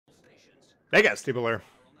Hey guys, Steve here.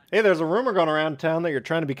 Hey, there's a rumor going around town that you're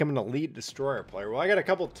trying to become an elite destroyer player. Well, I got a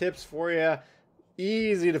couple tips for you.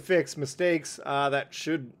 Easy to fix mistakes that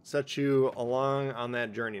should set you along on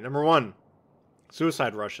that journey. Number one,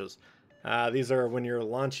 suicide rushes. These are when you're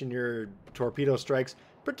launching your torpedo strikes,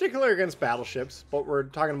 particularly against battleships, but we're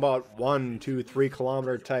talking about 1, 2, 3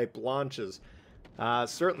 kilometer type launches.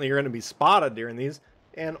 Certainly you're going to be spotted during these,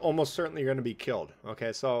 and almost certainly you're going to be killed.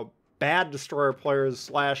 Okay, so bad destroyer players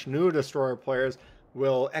 / new destroyer players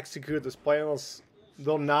will execute this play.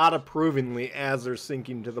 They'll nod approvingly as they're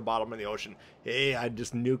sinking to the bottom of the ocean. Hey, I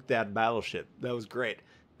just nuked that battleship. That was great.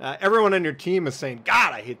 Everyone on your team is saying,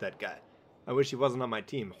 God, I hate that guy. I wish he wasn't on my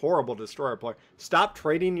team. Horrible destroyer player. Stop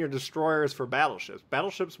trading your destroyers for battleships.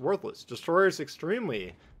 Battleships worthless. Destroyers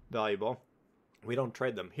extremely valuable. We don't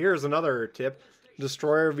trade them. Here's another tip.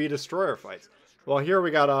 Destroyer v destroyer fights. Well, here we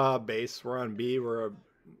got a base. We're on B. We're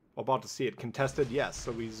about to see it contested. Yes.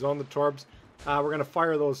 So we zone the torps. We're going to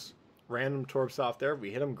fire those random torps off there.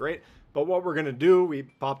 We hit them, great. But what we're going to do, we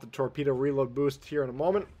pop the torpedo reload boost here in a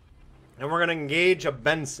moment. And we're going to engage a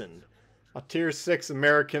Benson. A tier 6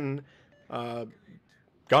 American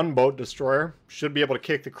gunboat destroyer. Should be able to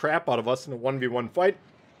kick the crap out of us in a 1v1 fight.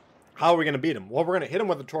 How are we going to beat him? Well, we're going to hit him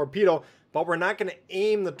with a torpedo, but we're not going to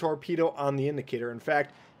aim the torpedo on the indicator. In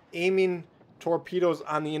fact, aiming torpedoes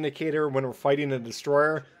on the indicator when we're fighting a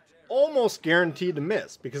destroyer, almost guaranteed to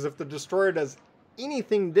miss. Because if the destroyer does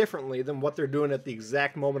anything differently than what they're doing at the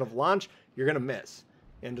exact moment of launch, you're going to miss.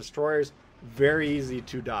 And destroyers, very easy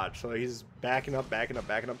to dodge. So he's backing up, backing up,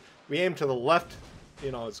 backing up. We aim to the left,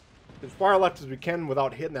 you know, as far left as we can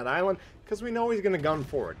without hitting that island, because we know he's going to gun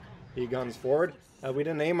forward. He guns forward. We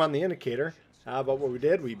didn't aim on the indicator, but what we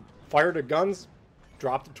did, we fired the guns,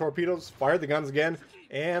 dropped the torpedoes, fired the guns again,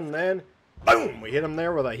 and then boom, we hit him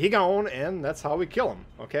there with a Higaon, and that's how we kill him.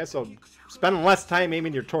 Okay, so spend less time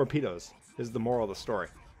aiming your torpedoes is the moral of the story.